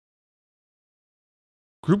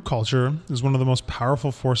Group culture is one of the most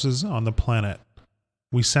powerful forces on the planet.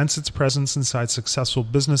 We sense its presence inside successful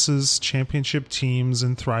businesses, championship teams,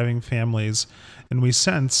 and thriving families, and we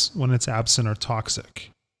sense when it's absent or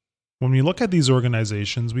toxic. When we look at these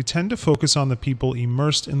organizations, we tend to focus on the people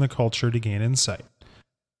immersed in the culture to gain insight.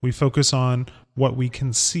 We focus on what we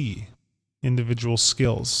can see, individual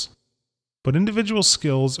skills. But individual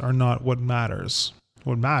skills are not what matters.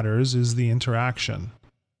 What matters is the interaction.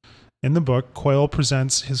 In the book, Coyle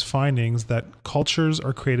presents his findings that cultures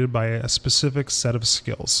are created by a specific set of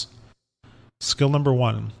skills. Skill number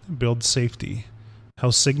 1, build safety. How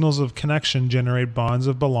signals of connection generate bonds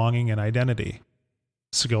of belonging and identity.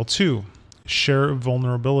 Skill 2, share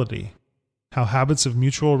vulnerability. How habits of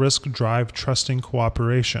mutual risk drive trusting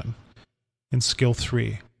cooperation. And skill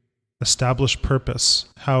 3, establish purpose.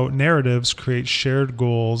 How narratives create shared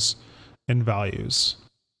goals and values.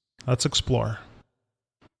 Let's explore.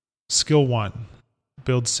 Skill 1,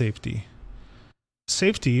 build safety.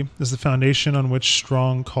 Safety is the foundation on which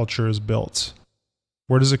strong culture is built.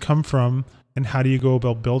 Where does it come from, and how do you go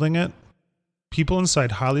about building it? People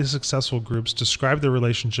inside highly successful groups describe their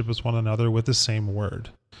relationship with one another with the same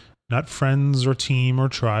word. Not friends or team or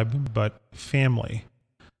tribe, but family.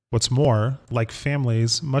 What's more, like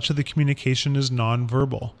families, much of the communication is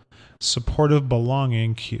nonverbal, supportive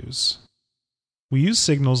belonging cues. We use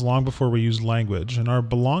signals long before we use language, and our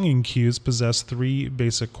belonging cues possess 3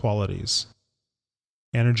 basic qualities.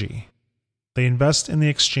 Energy. They invest in the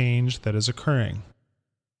exchange that is occurring.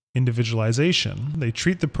 Individualization. They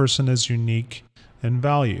treat the person as unique and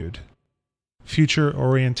valued. Future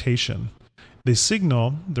orientation. They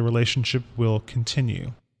signal the relationship will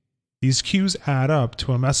continue. These cues add up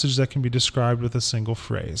to a message that can be described with a single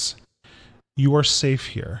phrase. You are safe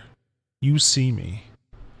here. You see me.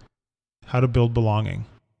 How to build belonging.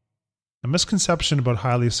 A misconception about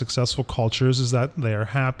highly successful cultures is that they are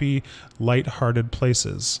happy, light-hearted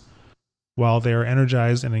places. While they are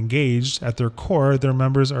energized and engaged, at their core, their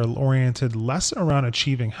members are oriented less around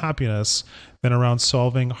achieving happiness than around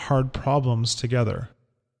solving hard problems together.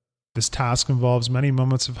 This task involves many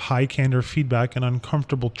moments of high candor feedback and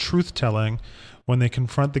uncomfortable truth-telling when they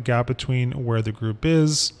confront the gap between where the group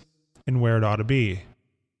is and where it ought to be.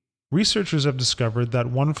 Researchers have discovered that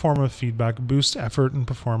one form of feedback boosts effort and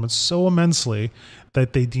performance so immensely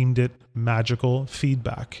that they deemed it magical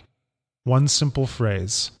feedback. One simple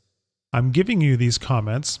phrase. I'm giving you these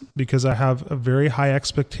comments because I have very high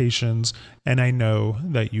expectations and I know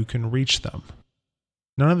that you can reach them.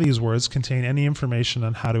 None of these words contain any information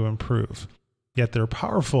on how to improve. Yet they're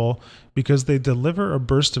powerful because they deliver a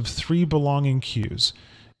burst of 3 belonging cues.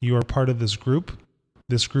 You are part of this group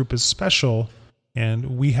is special,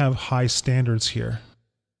 and we have high standards here.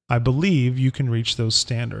 I believe you can reach those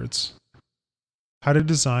standards. How to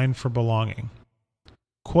design for belonging.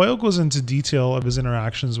 Coyle goes into detail of his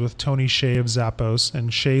interactions with Tony Hsieh of Zappos and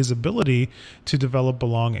Hsieh's ability to develop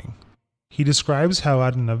belonging. He describes how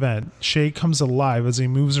at an event, Hsieh comes alive as he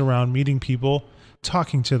moves around meeting people,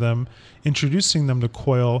 talking to them, introducing them to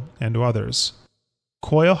Coyle and to others.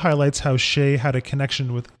 Coyle highlights how Hsieh had a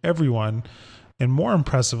connection with everyone and more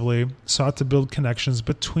impressively, sought to build connections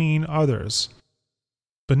between others.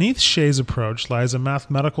 Beneath Hsieh's approach lies a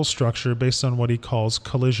mathematical structure based on what he calls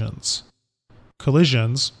collisions.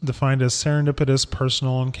 Collisions, defined as serendipitous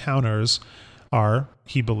personal encounters, are,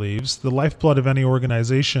 he believes, the lifeblood of any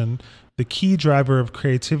organization, the key driver of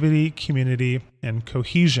creativity, community, and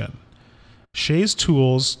cohesion. Hsieh's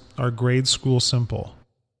tools are grade school simple.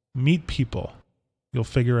 Meet people. You'll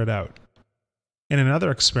figure it out. In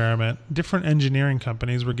another experiment, different engineering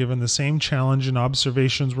companies were given the same challenge and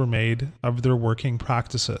observations were made of their working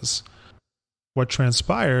practices. What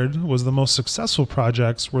transpired was the most successful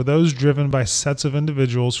projects were those driven by sets of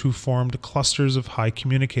individuals who formed clusters of high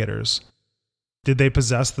communicators. Did they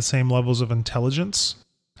possess the same levels of intelligence?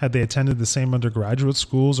 Had they attended the same undergraduate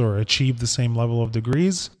schools or achieved the same level of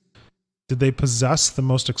degrees? Did they possess the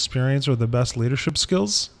most experience or the best leadership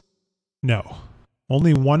skills? No.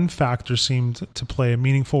 Only one factor seemed to play a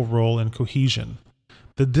meaningful role in cohesion: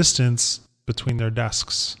 the distance between their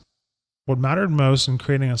desks. What mattered most in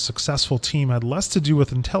creating a successful team had less to do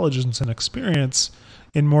with intelligence and experience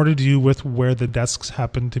and more to do with where the desks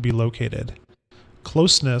happened to be located.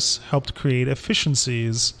 Closeness helped create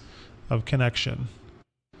efficiencies of connection.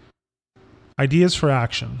 Ideas for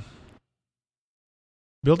action.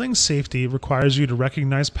 Building safety requires you to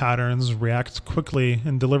recognize patterns, react quickly,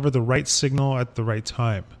 and deliver the right signal at the right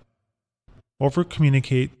time.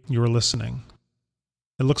 Over-communicate your listening.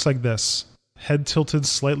 It looks like this: head tilted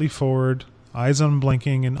slightly forward, eyes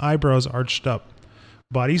unblinking, and eyebrows arched up.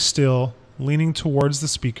 Body still, leaning towards the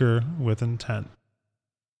speaker with intent.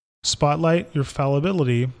 Spotlight your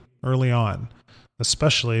fallibility early on,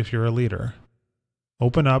 especially if you're a leader.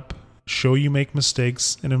 Open up, show you make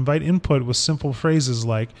mistakes, and invite input with simple phrases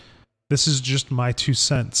like, "This is just my 2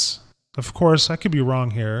 cents. Of course, I could be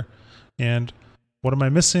wrong here," and "What am I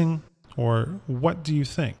missing?" or "What do you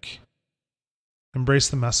think?" Embrace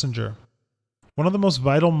the messenger. One of the most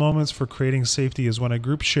vital moments for creating safety is when a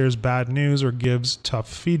group shares bad news or gives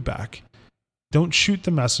tough feedback. Don't shoot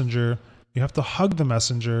the messenger. You have to hug the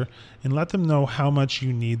messenger and let them know how much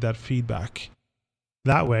you need that feedback.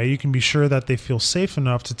 That way, you can be sure that they feel safe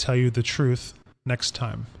enough to tell you the truth next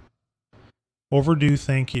time. Overdue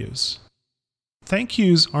thank yous. Thank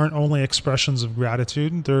yous aren't only expressions of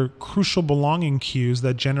gratitude, they're crucial belonging cues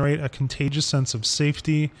that generate a contagious sense of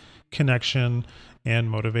safety, connection, and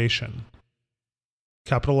motivation.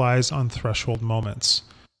 Capitalize on threshold moments.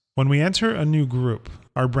 When we enter a new group,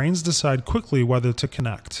 our brains decide quickly whether to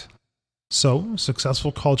connect. So,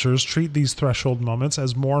 successful cultures treat these threshold moments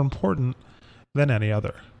as more important than any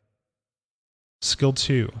other. Skill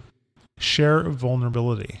 2. Share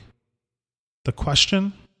vulnerability. The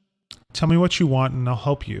question, "Tell me what you want and I'll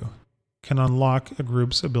help you," can unlock a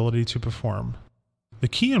group's ability to perform. The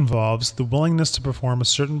key involves the willingness to perform a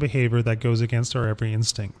certain behavior that goes against our every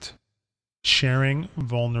instinct. Sharing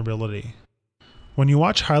vulnerability. When you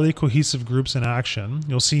watch highly cohesive groups in action,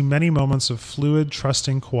 you'll see many moments of fluid,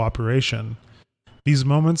 trusting cooperation. These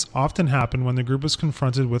moments often happen when the group is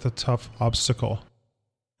confronted with a tough obstacle.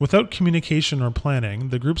 Without communication or planning,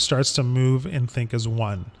 the group starts to move and think as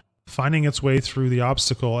one, finding its way through the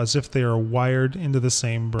obstacle as if they are wired into the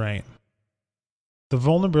same brain. The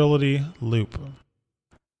vulnerability loop.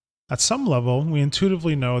 At some level, we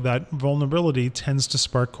intuitively know that vulnerability tends to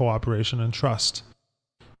spark cooperation and trust.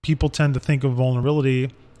 People tend to think of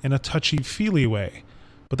vulnerability in a touchy-feely way,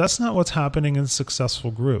 but that's not what's happening in successful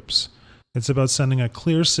groups. It's about sending a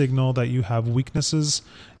clear signal that you have weaknesses,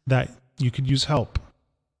 that you could use help.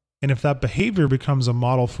 And if that behavior becomes a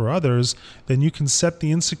model for others, then you can set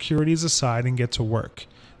the insecurities aside and get to work.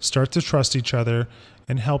 Start to trust each other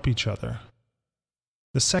and help each other.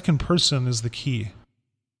 The second person is the key.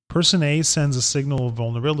 Person A sends a signal of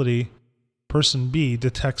vulnerability. Person B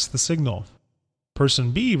detects the signal.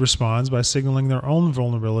 Person B responds by signaling their own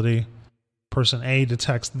vulnerability. Person A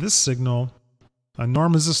detects this signal. A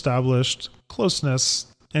norm is established, closeness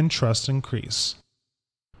and trust increase.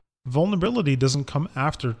 Vulnerability doesn't come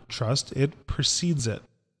after trust, it precedes it.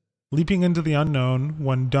 Leaping into the unknown,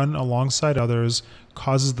 when done alongside others,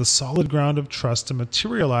 causes the solid ground of trust to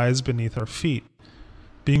materialize beneath our feet.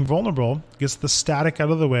 Being vulnerable gets the static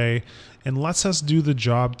out of the way and lets us do the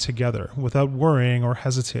job together without worrying or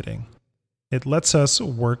hesitating. It lets us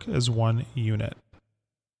work as one unit.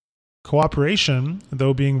 Cooperation,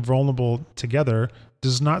 though being vulnerable together,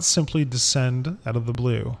 does not simply descend out of the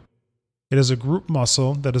blue. It is a group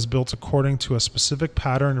muscle that is built according to a specific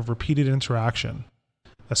pattern of repeated interaction.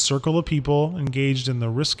 A circle of people engaged in the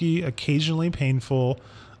risky, occasionally painful,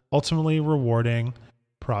 ultimately rewarding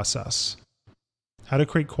process. How to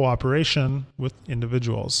create cooperation with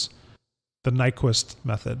individuals. The Nyquist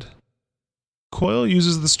method. Coyle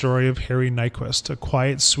uses the story of Harry Nyquist, a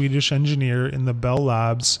quiet Swedish engineer in the Bell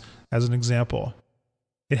Labs, as an example.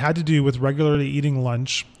 It had to do with regularly eating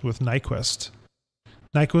lunch with Nyquist.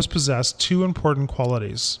 Nyquist possessed two important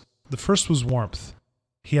qualities. The first was warmth.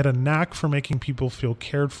 He had a knack for making people feel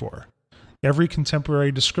cared for. Every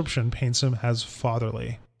contemporary description paints him as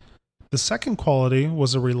fatherly. The second quality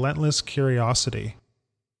was a relentless curiosity.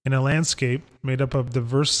 In a landscape made up of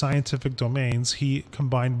diverse scientific domains, he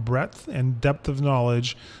combined breadth and depth of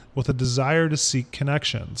knowledge with a desire to seek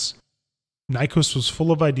connections. Nyquist was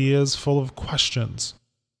full of ideas, full of questions.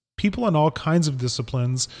 People in all kinds of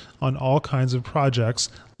disciplines, on all kinds of projects,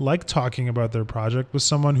 like talking about their project with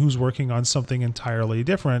someone who's working on something entirely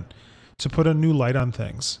different to put a new light on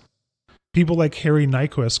things. People like Harry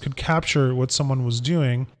Nyquist could capture what someone was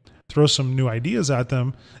doing, throw some new ideas at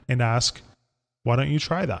them, and ask, "Why don't you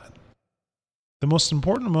try that?" The most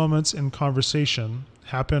important moments in conversation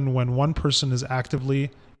happen when one person is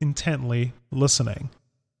actively, intently listening.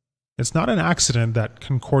 It's not an accident that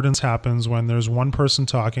concordance happens when there's one person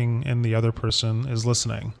talking and the other person is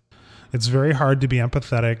listening. It's very hard to be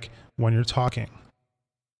empathetic when you're talking.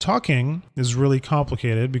 Talking is really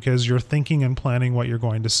complicated because you're thinking and planning what you're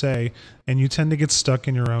going to say, and you tend to get stuck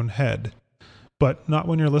in your own head. But not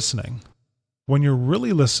when you're listening. When you're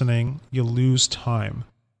really listening, you lose time.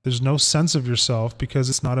 There's no sense of yourself because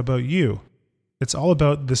it's not about you. It's all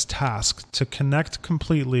about this task to connect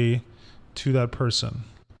completely to that person.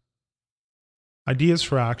 Ideas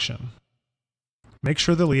for action. Make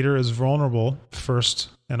sure the leader is vulnerable first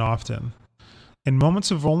and often. In moments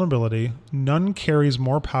of vulnerability, none carries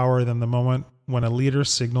more power than the moment when a leader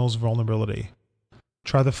signals vulnerability.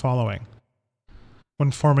 Try the following. When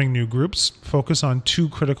forming new groups, focus on two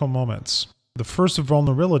critical moments: the first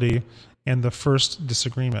vulnerability and the first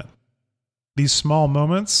disagreement. These small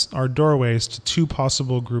moments are doorways to two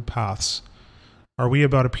possible group paths. Are we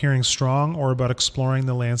about appearing strong or about exploring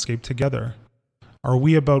the landscape together? Are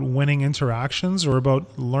we about winning interactions or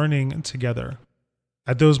about learning together?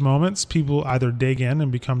 At those moments, people either dig in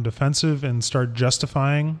and become defensive and start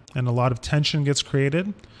justifying, and a lot of tension gets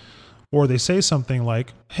created, or they say something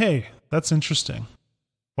like, "Hey, that's interesting.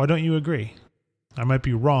 Why don't you agree? I might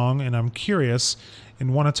be wrong and I'm curious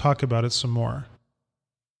and want to talk about it some more."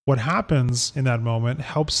 What happens in that moment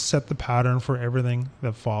helps set the pattern for everything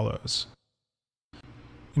that follows.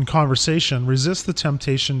 In conversation, resist the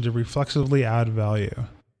temptation to reflexively add value.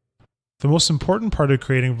 The most important part of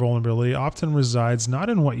creating vulnerability often resides not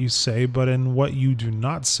in what you say, but in what you do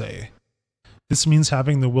not say. This means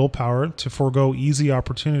having the willpower to forego easy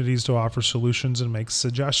opportunities to offer solutions and make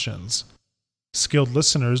suggestions. Skilled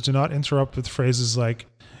listeners do not interrupt with phrases like,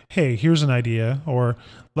 "Hey, here's an idea," or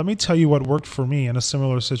 "Let me tell you what worked for me in a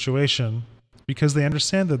similar situation," because they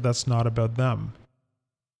understand that that's not about them.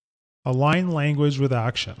 Align language with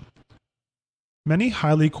action. Many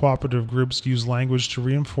highly cooperative groups use language to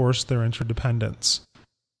reinforce their interdependence.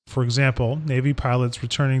 For example, Navy pilots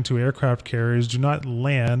returning to aircraft carriers do not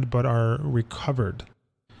land but are recovered.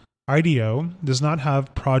 IDEO does not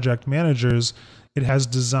have project managers, it has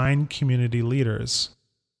design community leaders.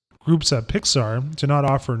 Groups at Pixar do not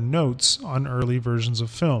offer notes on early versions of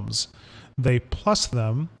films. They plus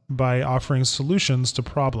them by offering solutions to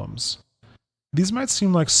problems. These might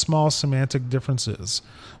seem like small semantic differences,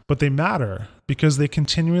 but they matter because they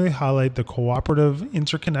continually highlight the cooperative,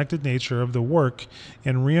 interconnected nature of the work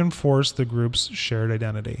and reinforce the group's shared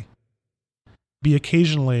identity. Be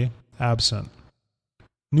occasionally absent.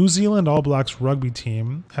 New Zealand All Blacks rugby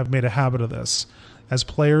team have made a habit of this, as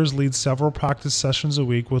players lead several practice sessions a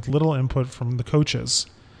week with little input from the coaches.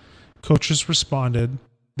 Coaches responded,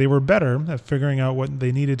 "They were better at figuring out what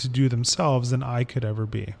they needed to do themselves than I could ever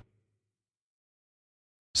be."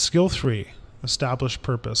 Skill 3. Establish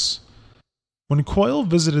purpose. When Coyle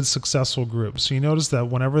visited successful groups, he noticed that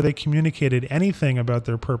whenever they communicated anything about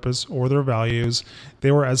their purpose or their values, they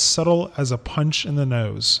were as subtle as a punch in the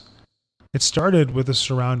nose. It started with the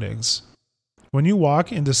surroundings. When you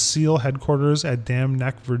walk into SEAL headquarters at Dam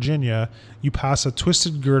Neck, Virginia, you pass a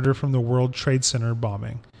twisted girder from the World Trade Center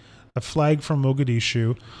bombing, a flag from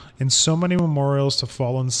Mogadishu, and so many memorials to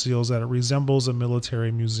fallen SEALs that it resembles a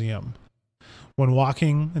military museum. When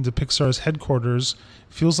walking into Pixar's headquarters,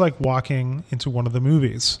 feels like walking into one of the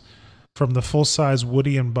movies. From the full-size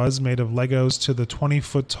Woody and Buzz made of Legos to the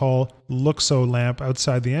 20-foot-tall Luxo lamp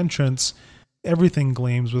outside the entrance, everything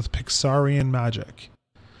gleams with Pixarian magic.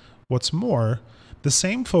 What's more, the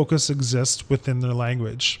same focus exists within their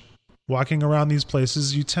language. Walking around these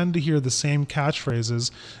places, you tend to hear the same catchphrases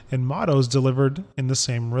and mottos delivered in the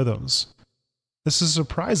same rhythms. This is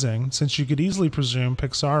surprising, since you could easily presume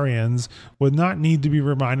Pixarians would not need to be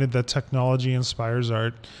reminded that technology inspires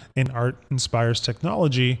art and art inspires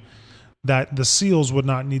technology, that the SEALs would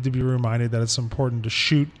not need to be reminded that it's important to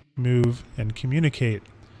shoot, move, and communicate.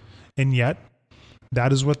 And yet,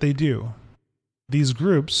 that is what they do. These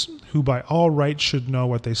groups, who by all rights should know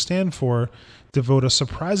what they stand for, devote a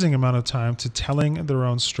surprising amount of time to telling their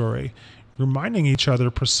own story, reminding each other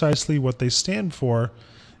precisely what they stand for,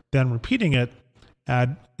 then repeating it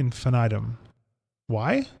ad infinitum.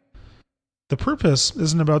 Why? The purpose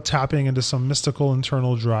isn't about tapping into some mystical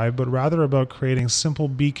internal drive, but rather about creating simple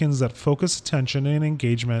beacons that focus attention and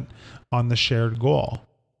engagement on the shared goal.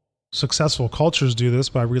 Successful cultures do this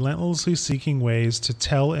by relentlessly seeking ways to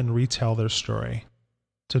tell and retell their story.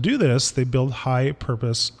 To do this, they build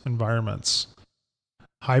high-purpose environments.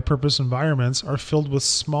 High-purpose environments are filled with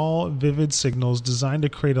small, vivid signals designed to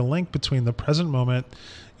create a link between the present moment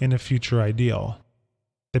and a future ideal.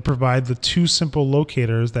 They provide the two simple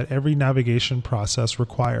locators that every navigation process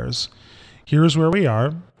requires. Here is where we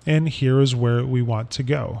are, and here is where we want to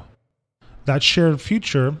go. That shared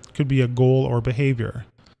future could be a goal or behavior.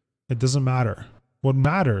 It doesn't matter. What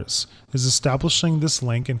matters is establishing this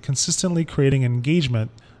link and consistently creating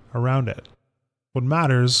engagement around it. What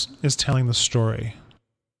matters is telling the story.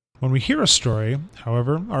 When we hear a story,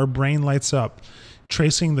 however, our brain lights up,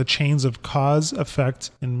 tracing the chains of cause,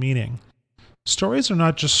 effect, and meaning. Stories are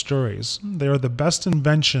not just stories. They are the best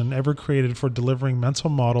invention ever created for delivering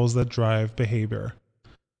mental models that drive behavior.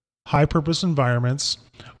 High-purpose environments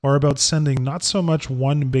are about sending not so much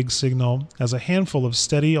one big signal as a handful of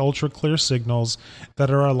steady, ultra-clear signals that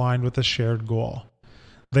are aligned with a shared goal.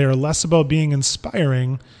 They are less about being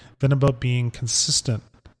inspiring than about being consistent.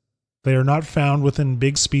 They are not found within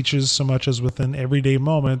big speeches so much as within everyday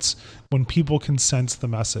moments when people can sense the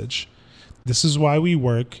message. This is why we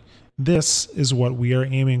work. This is what we are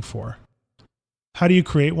aiming for. How do you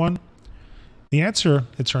create one? The answer,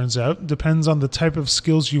 it turns out, depends on the type of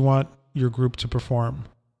skills you want your group to perform.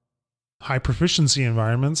 High proficiency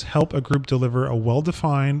environments help a group deliver a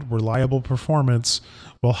well-defined, reliable performance,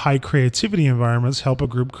 while high creativity environments help a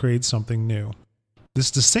group create something new. This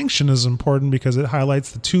distinction is important because it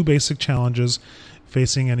highlights the two basic challenges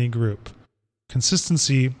facing any group: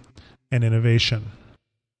 consistency and innovation.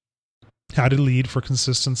 How to lead for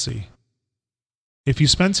consistency. If you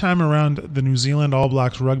spend time around the New Zealand All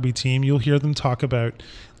Blacks rugby team, you'll hear them talk about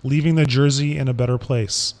leaving the jersey in a better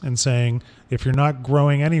place and saying, if you're not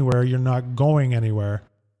growing anywhere, you're not going anywhere.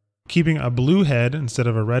 Keeping a blue head instead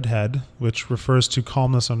of a red head, which refers to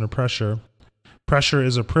calmness under pressure. Pressure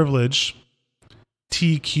is a privilege.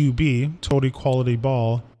 TQB, total quality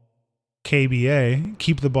ball. KBA,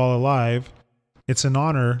 keep the ball alive. It's an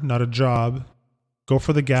honor, not a job. Go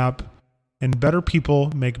for the gap. And better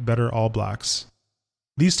people make better All Blacks.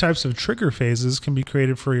 These types of trigger phases can be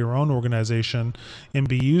created for your own organization and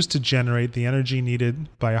be used to generate the energy needed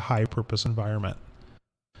by a high-purpose environment.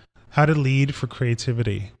 How to lead for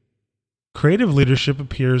creativity. Creative leadership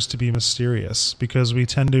appears to be mysterious because we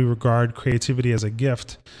tend to regard creativity as a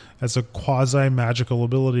gift, as a quasi-magical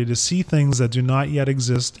ability to see things that do not yet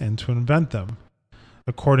exist and to invent them.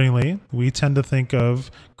 Accordingly, we tend to think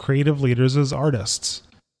of creative leaders as artists.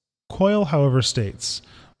 Coyle, however, states,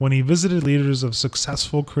 when he visited leaders of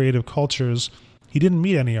successful creative cultures, he didn't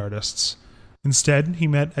meet any artists. Instead, he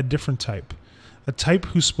met a different type, a type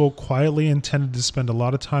who spoke quietly and tended to spend a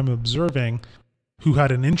lot of time observing, who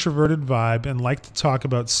had an introverted vibe and liked to talk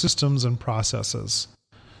about systems and processes.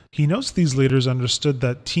 He notes these leaders understood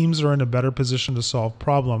that teams are in a better position to solve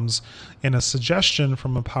problems, and a suggestion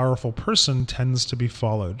from a powerful person tends to be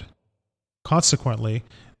followed. Consequently,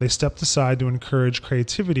 they stepped aside to encourage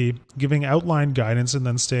creativity, giving outline guidance and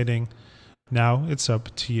then stating, now it's up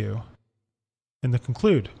to you. And to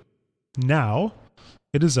conclude, now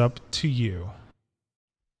it is up to you.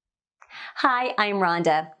 Hi, I'm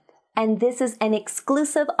Rhonda, and this is an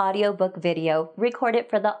exclusive audiobook video recorded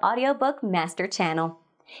for the Audiobook Master Channel.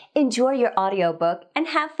 Enjoy your audiobook and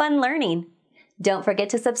have fun learning. Don't forget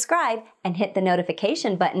to subscribe and hit the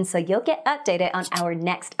notification button so you'll get updated on our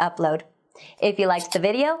next upload. If you liked the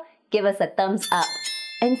video, give us a thumbs up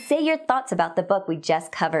and say your thoughts about the book we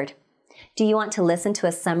just covered. Do you want to listen to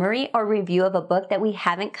a summary or review of a book that we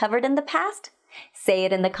haven't covered in the past? Say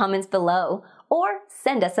it in the comments below or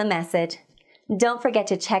send us a message. Don't forget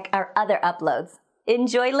to check our other uploads.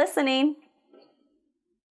 Enjoy listening!